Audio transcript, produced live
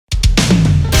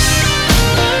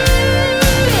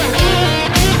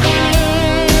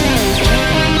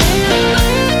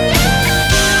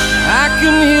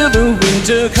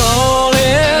winter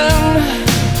calling,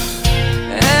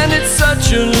 and it's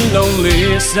such a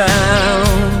lonely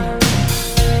sound.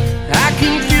 I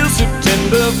can feel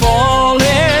September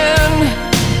falling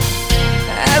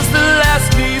as the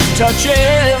last leaf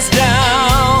touches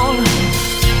down.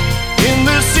 In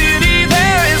the city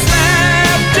there is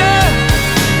laughter,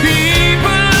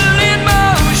 people in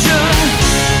motion,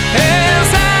 as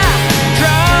I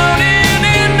drown in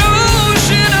an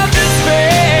ocean of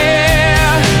despair.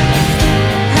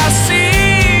 I see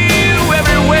you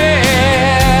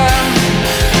everywhere.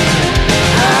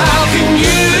 How can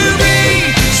you be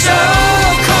so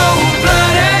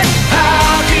cold-blooded?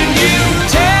 How can you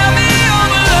tell me all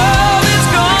the love is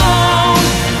gone?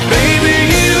 Baby,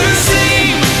 you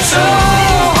seem so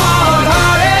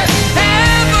hard-hearted,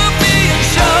 ever being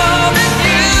sure that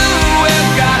you have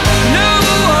got no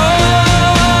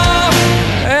hope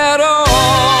at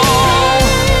all.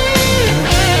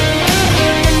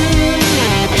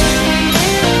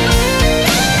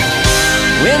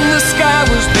 When the sky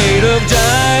was made of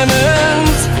diamonds